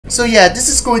So yeah, this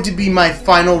is going to be my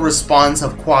final response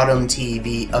of Quantum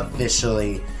TV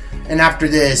officially. And after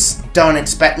this, don't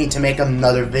expect me to make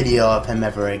another video of him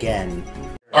ever again.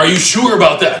 Are you sure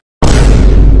about that?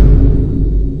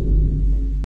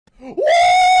 Woo!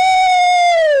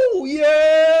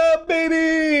 Yeah,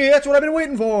 baby! That's what I've been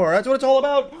waiting for. That's what it's all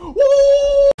about. Woo!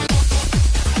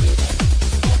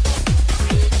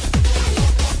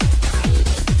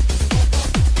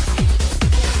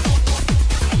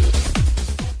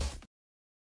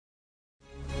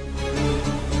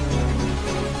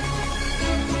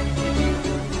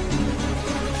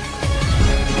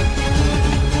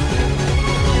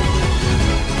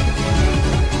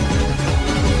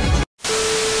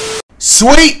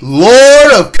 Sweet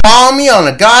Lord of Call Me on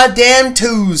a goddamn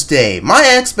Tuesday. My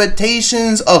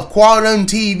expectations of Quantum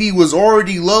TV was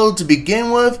already low to begin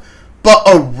with, but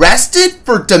arrested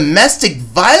for domestic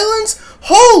violence?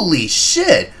 Holy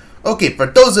shit. Okay, for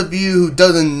those of you who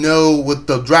doesn't know with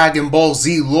the Dragon Ball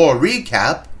Z lore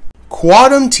recap,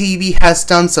 Quantum TV has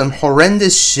done some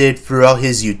horrendous shit throughout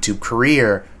his YouTube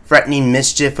career. Threatening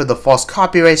mischief with a false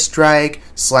copyright strike,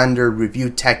 slandered Review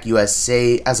Tech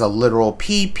USA as a literal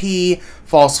PP,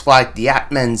 false flagged the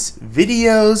Atman's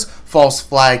videos, false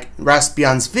flagged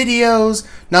Raspion's videos,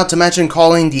 not to mention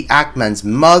calling the Atman's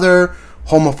mother,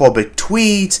 homophobic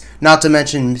tweets, not to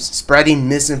mention spreading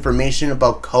misinformation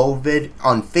about COVID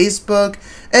on Facebook,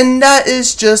 and that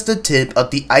is just the tip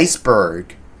of the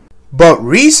iceberg. But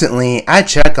recently, I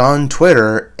checked on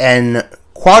Twitter and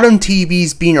Quantum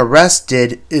TV's being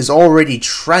arrested is already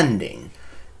trending.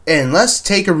 And let's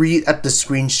take a read at the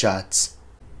screenshots.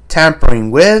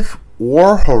 Tampering with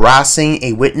or harassing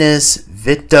a witness,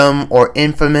 victim, or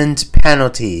informant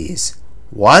penalties.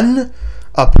 1.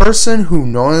 A person who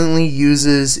knowingly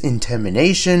uses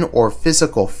intimidation or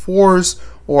physical force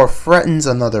or threatens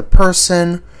another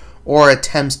person or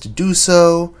attempts to do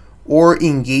so or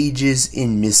engages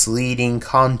in misleading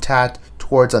contact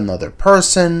towards another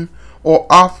person or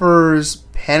offers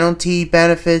penalty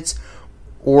benefits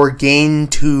or gain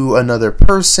to another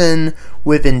person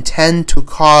with intent to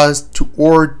cause to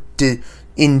or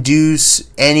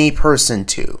induce any person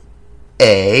to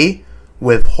A.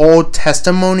 Withhold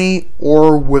testimony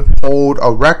or withhold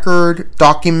a record,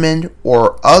 document,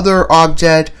 or other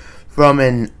object from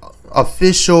an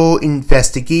official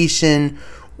investigation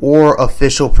or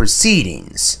official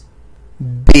proceedings.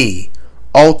 B.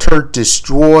 Alter,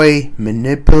 destroy,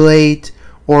 manipulate,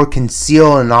 or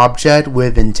conceal an object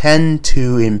with intent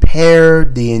to impair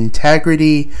the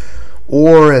integrity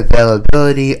or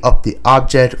availability of the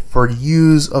object for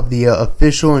use of the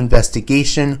official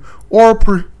investigation or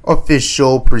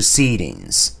official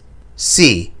proceedings.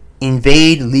 C.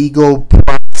 Invade legal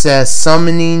process,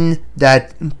 summoning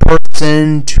that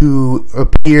person to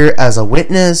appear as a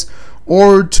witness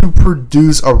or to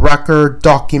produce a record,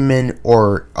 document,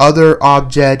 or other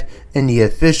object in the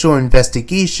official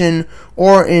investigation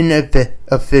or in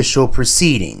official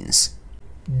proceedings.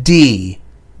 D.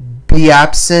 Be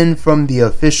absent from the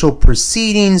official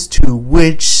proceedings to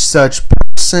which such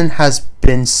person has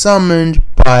been summoned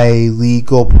by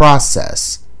legal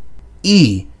process.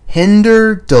 E.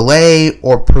 Hinder, delay,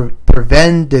 or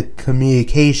prevent the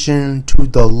communication to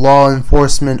the law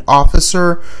enforcement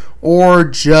officer or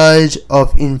judge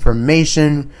of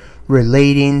information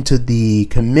relating to the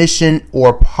commission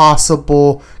or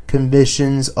possible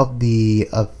commissions of the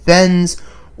offense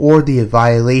or the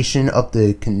violation of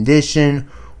the condition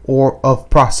or of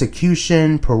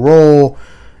prosecution, parole,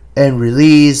 and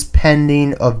release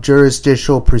pending of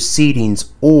jurisdictional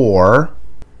proceedings. Or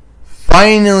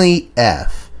finally,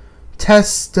 F.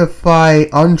 Testify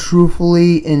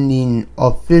untruthfully in the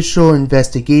official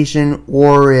investigation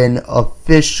or in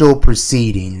official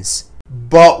proceedings.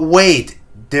 But wait,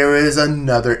 there is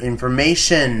another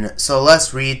information, so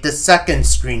let's read the second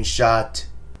screenshot.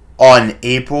 On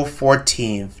April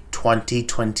 14th,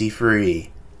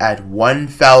 2023, at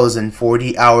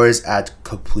 1040 hours at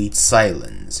Complete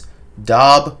Silence,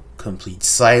 Dob Complete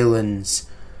Silence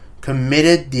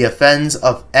committed the offense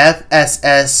of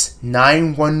FSS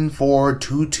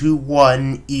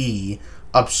 914221E,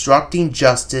 obstructing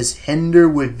justice, hinder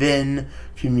within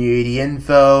community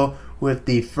info with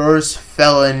the first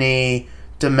felony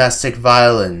domestic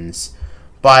violence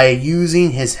by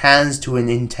using his hands to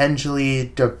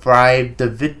intentionally deprive the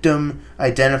victim,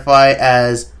 identified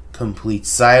as Complete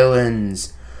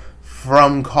Silence,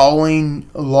 from calling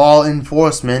law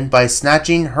enforcement by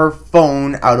snatching her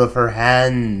phone out of her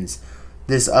hands.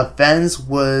 This offense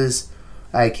was,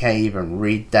 I can't even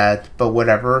read that, but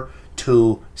whatever,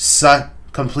 to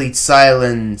Complete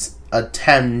Silence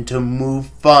attempt to move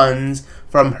funds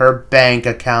from her bank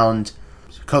account.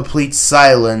 Complete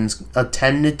silence.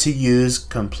 Attempted to use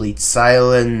complete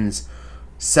silence.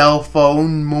 Cell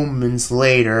phone moments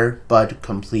later, but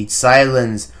complete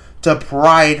silence. To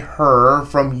pry her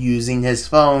from using his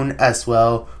phone as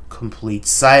well. Complete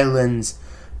silence.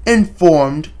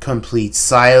 Informed complete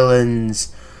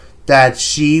silence that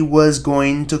she was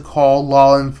going to call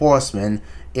law enforcement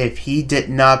if he did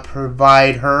not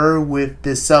provide her with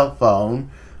the cell phone,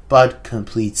 but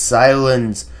complete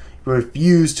silence.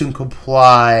 Refused to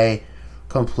comply.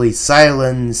 Complete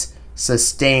silence.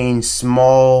 Sustained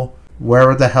small,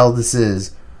 wherever the hell this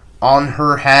is, on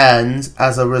her hands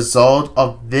as a result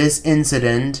of this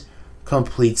incident.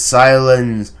 Complete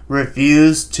silence.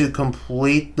 Refused to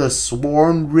complete the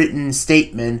sworn written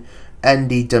statement and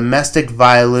the domestic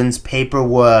violence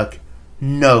paperwork.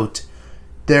 Note: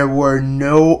 there were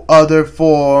no other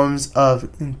forms of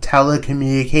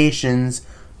telecommunications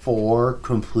for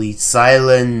complete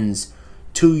silence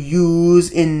to use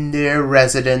in their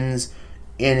residence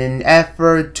in an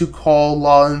effort to call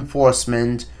law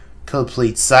enforcement.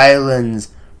 Complete silence.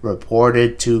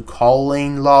 Reported to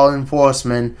calling law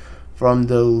enforcement from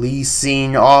the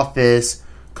leasing office.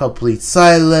 Complete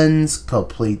silence.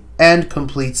 Complete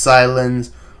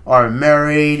silence are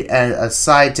married and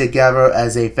aside together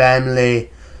as a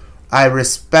family. I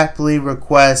respectfully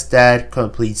request that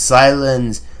complete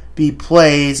silence be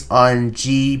placed on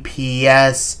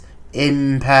GPS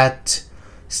impact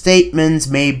statements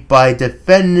made by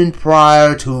defendant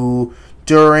prior to,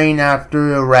 during,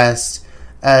 after arrest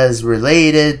as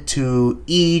related to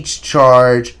each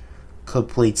charge.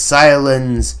 Complete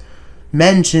silence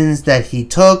mentions that he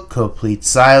took complete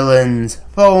silence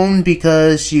phone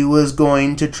because she was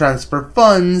going to transfer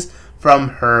funds from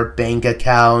her bank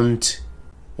account.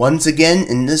 Once again,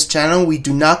 in this channel, we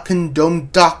do not condone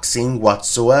doxing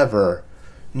whatsoever.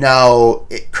 Now,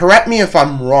 correct me if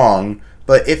I'm wrong,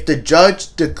 but if the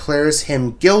judge declares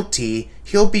him guilty,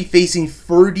 he'll be facing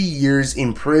 30 years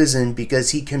in prison because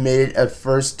he committed a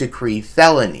first-degree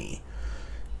felony.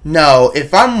 Now,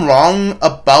 if I'm wrong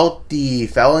about the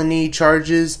felony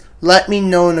charges, let me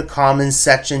know in the comments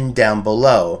section down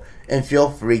below, and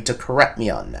feel free to correct me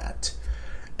on that.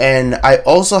 And I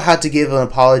also had to give an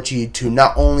apology to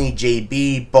not only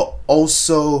JB, but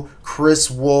also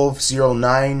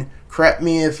ChrisWolf09. Correct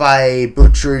me if I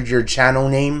butchered your channel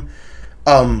name.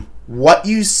 What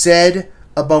you said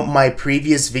about my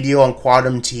previous video on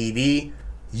Quantum TV,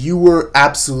 you were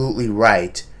absolutely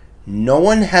right. No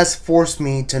one has forced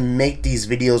me to make these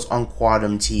videos on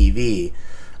Quantum TV.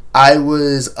 I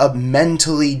was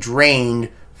mentally drained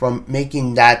from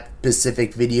making that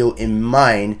specific video in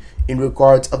mind in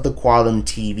regards of the Quantum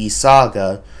TV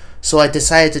saga, so I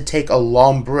decided to take a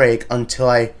long break until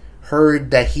I heard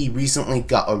that he recently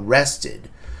got arrested.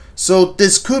 So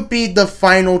this could be the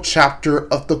final chapter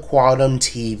of the Quantum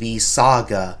TV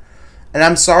saga. And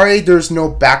I'm sorry there's no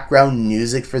background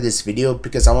music for this video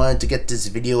because I wanted to get this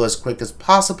video as quick as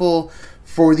possible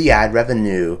for the ad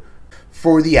revenue.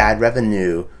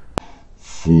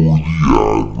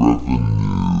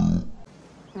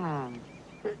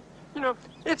 You know,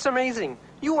 it's amazing.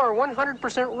 You are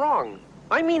 100% wrong.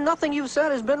 I mean, nothing you've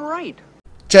said has been right.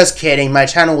 Just kidding, my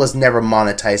channel was never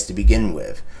monetized to begin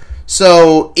with.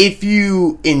 So if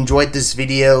you enjoyed this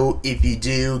video, if you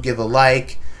do, give a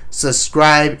like.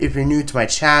 Subscribe if you're new to my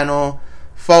channel,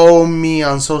 follow me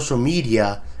on social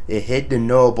media, and hit the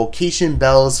notification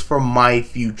bells for my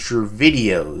future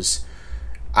videos.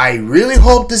 I really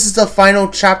hope this is the final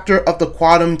chapter of the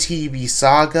Quantum TV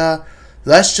saga.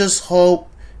 Let's just hope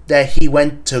that he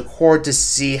went to court to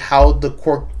see how the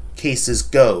court cases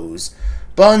goes.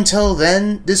 But until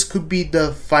then, this could be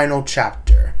the final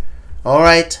chapter.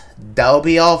 Alright, that'll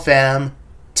be all, fam.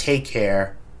 Take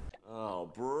care. Oh,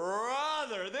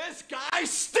 brother, this guy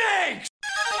stinks!